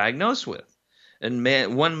been diagnosed with. And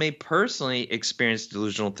one may personally experience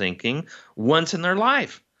delusional thinking once in their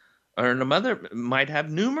life. Or another might have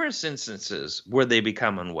numerous instances where they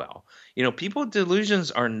become unwell. People with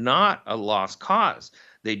delusions are not a lost cause.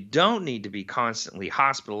 They don't need to be constantly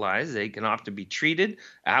hospitalized. They can often be treated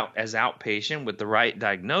as outpatient with the right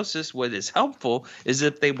diagnosis. What is helpful is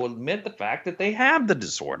if they will admit the fact that they have the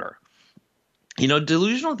disorder.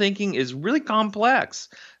 Delusional thinking is really complex.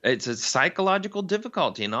 It's a psychological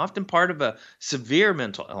difficulty and often part of a severe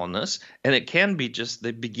mental illness, and it can be just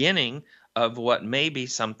the beginning of what may be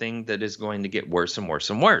something that is going to get worse and worse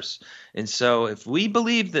and worse. And so if we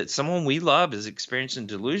believe that someone we love is experiencing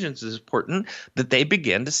delusions, it's important that they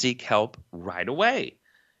begin to seek help right away.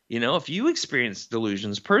 If you experience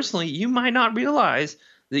delusions personally, you might not realize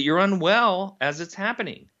that you're unwell as it's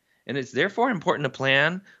happening. And it's therefore important to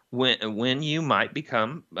plan when you might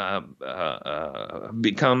become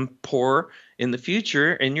poor in the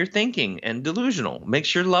future in your thinking and delusional. Make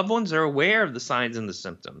sure loved ones are aware of the signs and the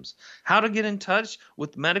symptoms. How to get in touch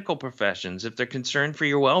with medical professions if they're concerned for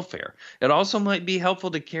your welfare. It also might be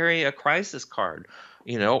helpful to carry a crisis card,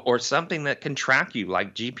 or something that can track you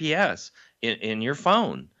like GPS in your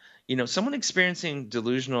phone. Someone experiencing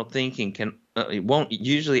delusional thinking won't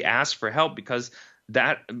usually ask for help because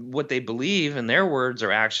that what they believe in their words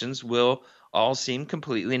or actions will all seem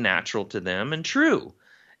completely natural to them and true.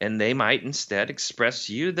 And they might instead express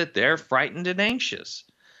to you that they're frightened and anxious.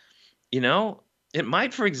 It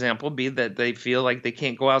might, for example, be that they feel like they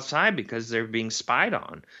can't go outside because they're being spied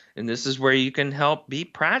on. And this is where you can help be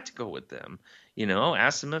practical with them.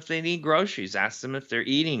 Ask them if they need groceries, ask them if they're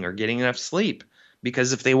eating or getting enough sleep.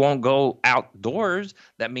 Because if they won't go outdoors,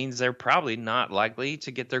 that means they're probably not likely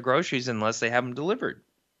to get their groceries unless they have them delivered.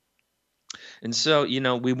 And so,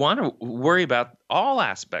 we want to worry about all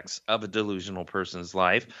aspects of a delusional person's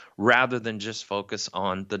life rather than just focus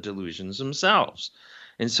on the delusions themselves.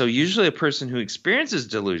 And so usually a person who experiences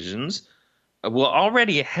delusions will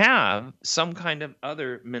already have some kind of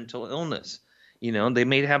other mental illness. They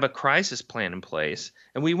may have a crisis plan in place,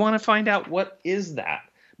 and we want to find out what is that.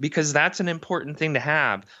 Because that's an important thing to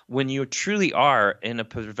have when you truly are in a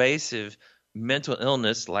pervasive mental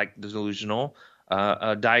illness like delusional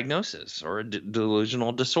diagnosis or a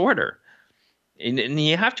delusional disorder. And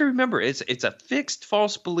you have to remember, it's a fixed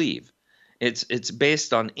false belief. It's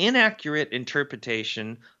based on inaccurate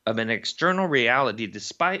interpretation of an external reality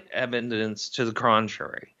despite evidence to the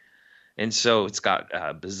contrary. And so it's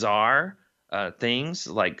got bizarre things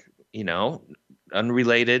like,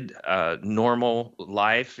 unrelated normal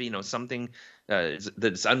life, something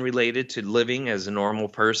that's unrelated to living as a normal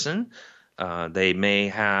person. They may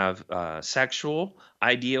have sexual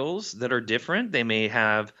ideals that are different. They may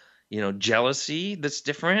have, jealousy that's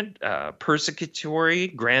different,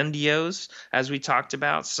 persecutory, grandiose, as we talked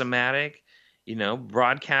about, somatic,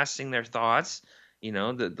 broadcasting their thoughts.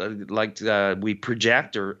 We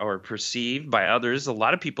project or perceive by others. A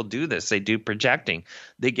lot of people do this. They do projecting.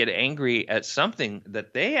 They get angry at something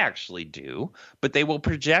that they actually do, but they will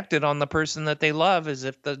project it on the person that they love as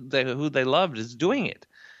if who they loved is doing it.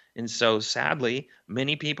 And so sadly,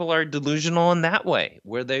 many people are delusional in that way,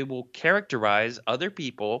 where they will characterize other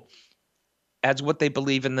people as what they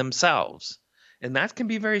believe in themselves. And that can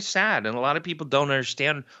be very sad. And a lot of people don't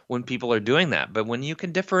understand when people are doing that. But when you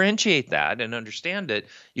can differentiate that and understand it,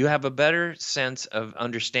 you have a better sense of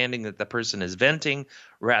understanding that the person is venting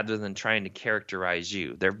rather than trying to characterize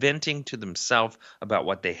you. They're venting to themselves about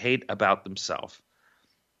what they hate about themselves.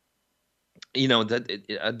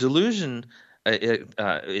 A delusion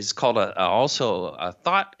is called also a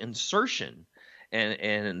thought insertion.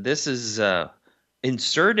 And this is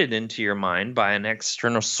inserted into your mind by an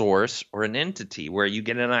external source or an entity where you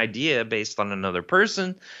get an idea based on another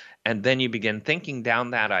person, and then you begin thinking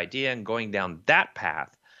down that idea and going down that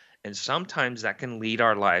path. And sometimes that can lead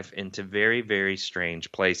our life into very, very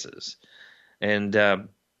strange places. And,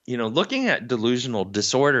 looking at delusional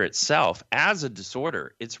disorder itself as a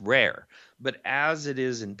disorder, it's rare. But as it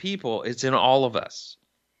is in people, it's in all of us.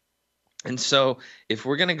 And so if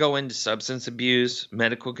we're going to go into substance abuse,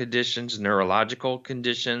 medical conditions, neurological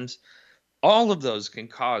conditions, all of those can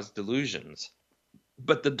cause delusions.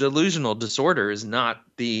 But the delusional disorder is not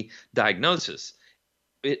the diagnosis.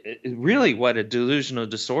 It really what a delusional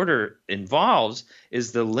disorder involves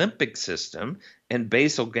is the limbic system and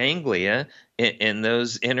basal ganglia and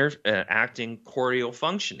those interacting cortical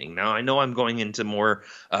functioning. Now, I know I'm going into more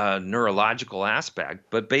neurological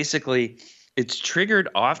aspect, but basically it's triggered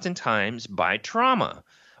oftentimes by trauma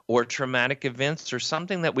or traumatic events or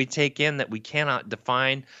something that we take in that we cannot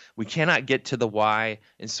define. We cannot get to the why.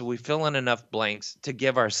 And so we fill in enough blanks to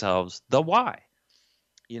give ourselves the why.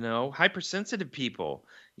 Hypersensitive people,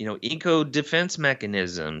 eco defense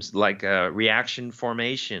mechanisms like reaction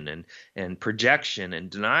formation and projection and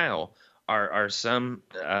denial are some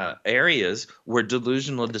areas where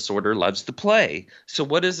delusional disorder loves to play. So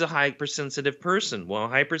what is a hypersensitive person? Well,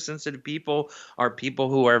 hypersensitive people are people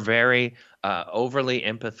who are very overly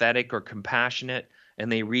empathetic or compassionate, and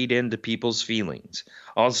they read into people's feelings.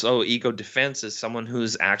 Also, ego defense is someone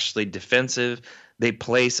who's actually defensive. They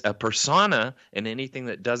place a persona, and anything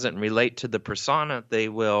that doesn't relate to the persona, they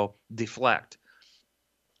will deflect.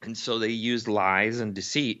 And so they use lies and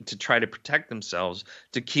deceit to try to protect themselves,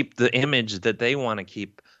 to keep the image that they want to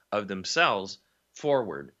keep of themselves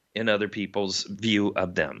forward in other people's view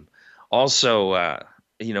of them. Also,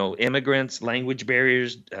 immigrants, language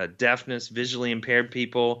barriers, deafness, visually impaired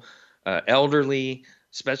people, elderly,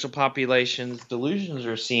 special populations, delusions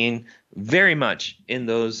are seen very much in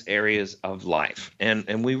those areas of life.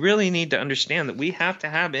 And we really need to understand that we have to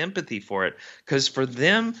have empathy for it, because for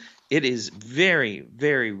them, it is very,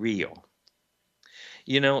 very real.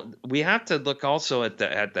 We have to look also at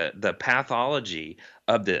the pathology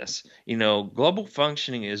of this. Global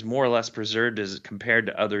functioning is more or less preserved as compared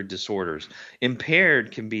to other disorders.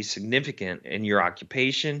 Impaired can be significant in your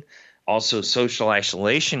occupation. Also, social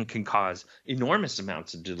isolation can cause enormous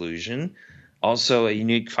amounts of delusion. Also, a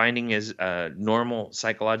unique finding is normal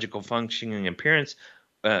psychological functioning and appearance.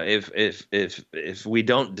 If we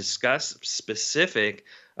don't discuss specific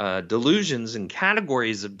delusions and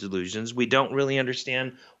categories of delusions, we don't really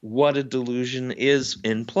understand what a delusion is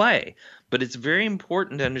in play. But it's very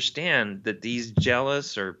important to understand that these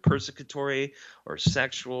jealous or persecutory or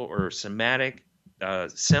sexual or somatic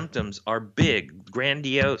symptoms are big,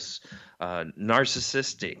 grandiose,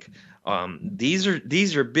 narcissistic.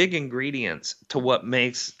 These are big ingredients to what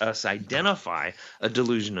makes us identify a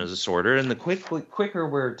delusional disorder. And the quicker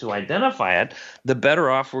we're to identify it, the better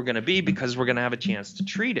off we're going to be, because we're going to have a chance to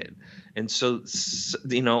treat it. And so,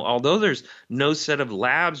 although there's no set of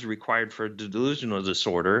labs required for a delusional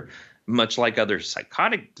disorder, much like other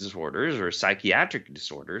psychotic disorders or psychiatric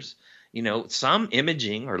disorders, some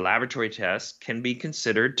imaging or laboratory tests can be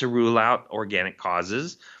considered to rule out organic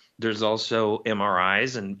causes. There's also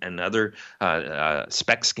MRIs and other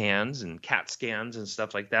SPECT scans and CAT scans and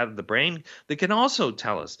stuff like that of the brain that can also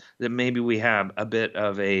tell us that maybe we have a bit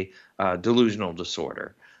of a delusional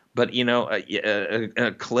disorder. But,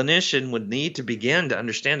 a clinician would need to begin to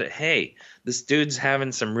understand that, hey, this dude's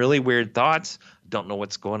having some really weird thoughts, don't know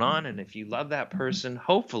what's going on. And if you love that person,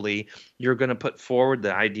 hopefully you're going to put forward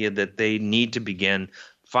the idea that they need to begin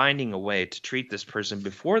finding a way to treat this person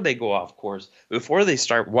before they go off course, before they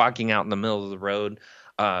start walking out in the middle of the road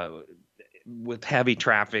with heavy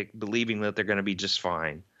traffic, believing that they're going to be just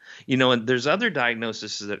fine. And there's other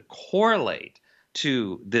diagnoses that correlate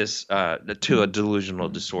to this to a delusional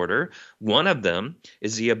disorder. One of them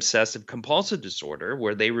is the obsessive compulsive disorder,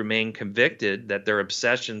 where they remain convicted that their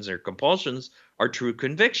obsessions or compulsions are true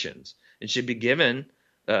convictions and should be given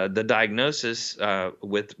the diagnosis of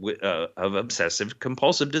obsessive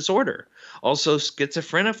compulsive disorder. Also,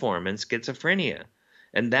 schizophreniform and schizophrenia,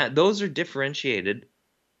 and those are differentiated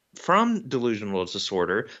from delusional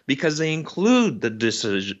disorder because they include the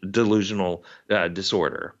delusional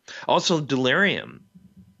disorder. Also, delirium,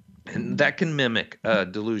 and that can mimic a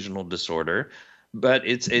delusional disorder, but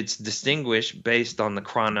it's distinguished based on the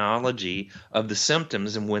chronology of the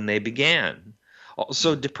symptoms and when they began.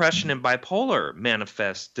 Also, depression and bipolar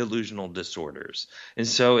manifest delusional disorders. And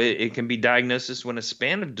so it can be diagnosed when a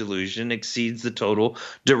span of delusion exceeds the total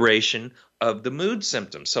duration of the mood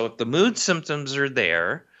symptoms. So if the mood symptoms are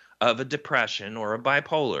there of a depression or a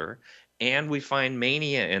bipolar, and we find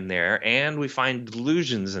mania in there, and we find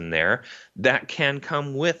delusions in there, that can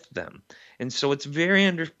come with them. And so it's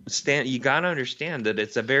you got to understand that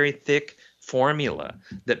it's a very thick formula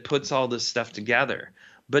that puts all this stuff together.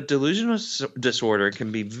 But delusional disorder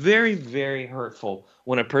can be very, very hurtful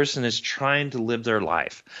when a person is trying to live their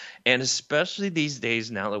life. And especially these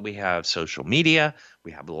days, now that we have social media,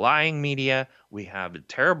 we have lying media, we have a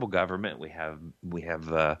terrible government, we have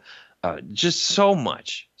just so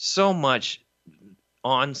much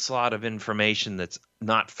onslaught of information that's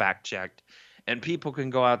not fact-checked. And people can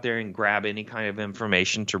go out there and grab any kind of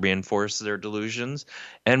information to reinforce their delusions.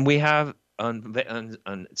 And we have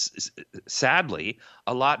sadly,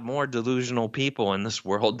 a lot more delusional people in this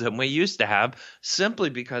world than we used to have, simply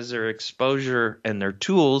because their exposure and their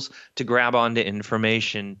tools to grab onto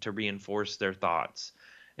information to reinforce their thoughts.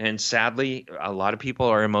 And sadly, a lot of people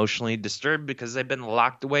are emotionally disturbed because they've been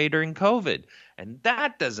locked away during COVID. And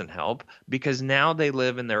that doesn't help, because now they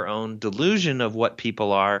live in their own delusion of what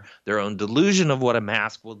people are, their own delusion of what a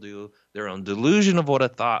mask will do, their own delusion of what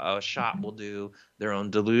a shot will do, their own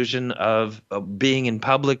delusion of being in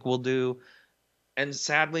public will do. And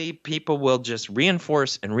sadly, people will just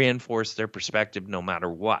reinforce their perspective no matter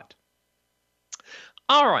what.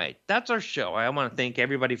 All right, that's our show. I want to thank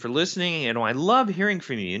everybody for listening, and I love hearing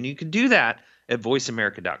from you. And you can do that at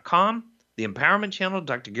voiceamerica.com, the Empowerment Channel,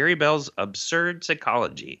 Dr. Gary Bell's Absurd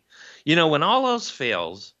Psychology. When all else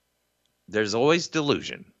fails, there's always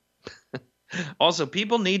delusion. Also,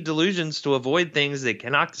 people need delusions to avoid things they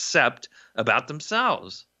cannot accept about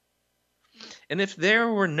themselves. And if there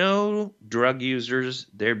were no drug users,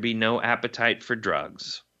 there'd be no appetite for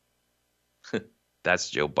drugs. That's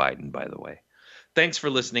Joe Biden, by the way. Thanks for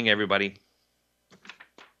listening, everybody.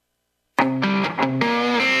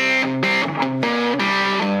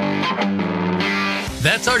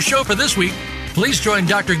 That's our show for this week. Please join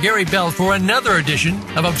Dr. Gary Bell for another edition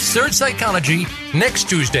of Absurd Psychology next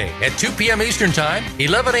Tuesday at 2 p.m. Eastern Time,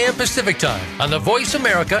 11 a.m. Pacific Time on the Voice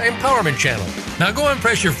America Empowerment Channel. Now go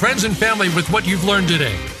impress your friends and family with what you've learned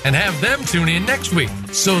today and have them tune in next week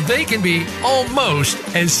so they can be almost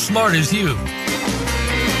as smart as you.